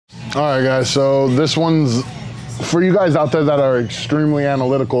All right, guys, so this one's for you guys out there that are extremely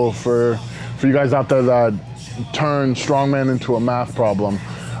analytical, for you guys out there that turn strongman into a math problem.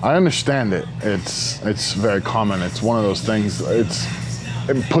 I understand it. It's very common. It's one of those things. It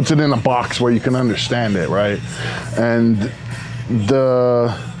puts it in a box where you can understand it, right? And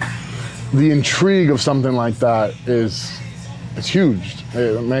the intrigue of something like that it's huge.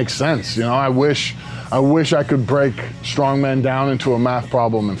 It makes sense. You know, I wish I could break strongman down into a math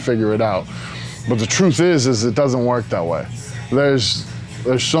problem and figure it out. But the truth is it doesn't work that way. There's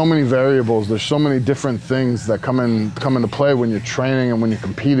so many variables, there's so many different things that come into play when you're training and when you're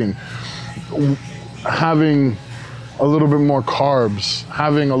competing. Having a little bit more carbs,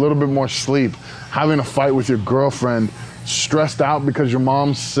 having a little bit more sleep, having a fight with your girlfriend, stressed out because your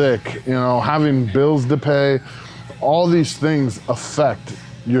mom's sick, you know, having bills to pay, all these things affect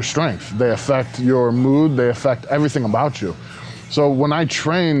your strength. They affect your mood, they affect everything about you. So when I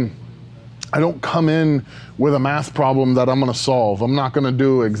train, I don't come in with a math problem that I'm gonna solve. I'm not gonna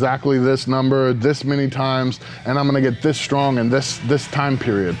do exactly this number, this many times, and I'm gonna get this strong in this time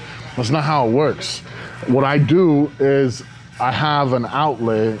period. That's not how it works. What I do is I have an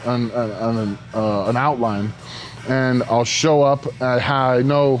outlay, an outline, and I'll show up. I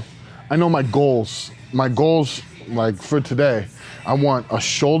know my goals. My goals, like for today, I want a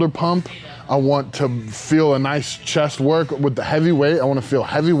shoulder pump. I want to feel a nice chest work with the heavy weight. I want to feel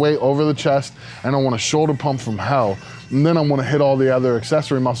heavy weight over the chest, and I want a shoulder pump from hell. And then I want to hit all the other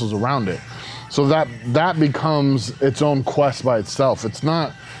accessory muscles around it. So that becomes its own quest by itself. It's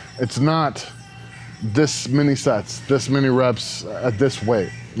not this many sets, this many reps at this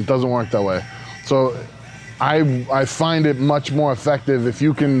weight. It doesn't work that way. So I find it much more effective if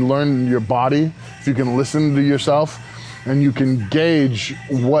you can learn your body, if you can listen to yourself, and you can gauge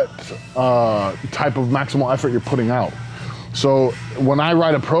what type of maximal effort you're putting out. So when I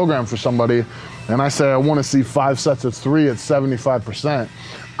write a program for somebody and I say I want to see 5 sets of 3 at 75%,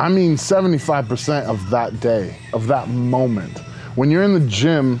 I mean 75% of that day, of that moment. When you're in the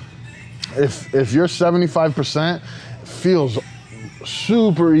gym, if you're 75%, it feels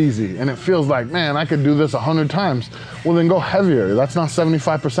super easy and it feels like, man, I could do this 100 times. Well, then go heavier. That's not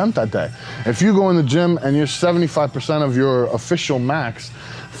 75% that day. If you go in the gym and you're 75% of your official max,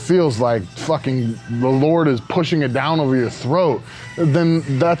 feels like fucking the Lord is pushing it down over your throat, then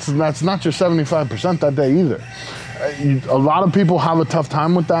that's not your 75% that day either. A lot of people have a tough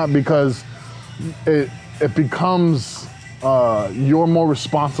time with that because it becomes you're more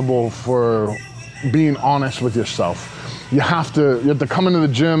responsible for being honest with yourself. You have to come into the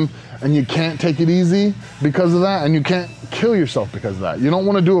gym and you can't take it easy because of that, and you can't kill yourself because of that. You don't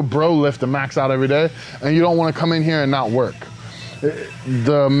want to do a bro lift and max out every day, and you don't want to come in here and not work.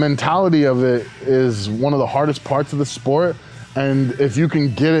 The mentality of it is one of the hardest parts of the sport, and if you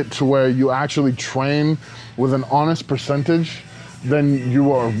can get it to where you actually train with an honest percentage, then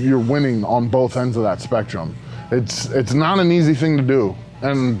you're winning on both ends of that spectrum. It's not an easy thing to do,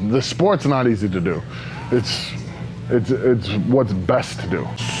 and the sport's not easy to do. It's what's best to do.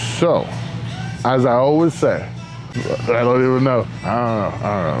 So, as I always say, I don't even know.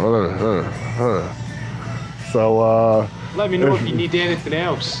 I don't know. So, let me know if you need anything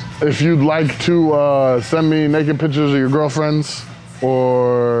else. If you'd like to send me naked pictures of your girlfriends,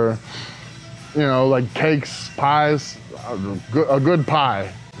 or, you know, like cakes, pies, a good pie,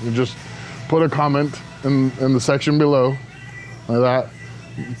 you just put a comment in the section below, like that.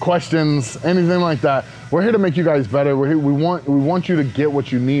 Questions, anything like that. We're here to make you guys better. We want you to get what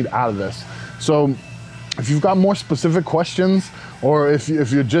you need out of this. So if you've got more specific questions, or if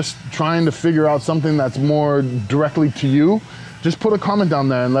you're just trying to figure out something that's more directly to you, just put a comment down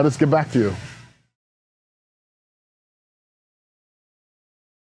there and let us get back to you.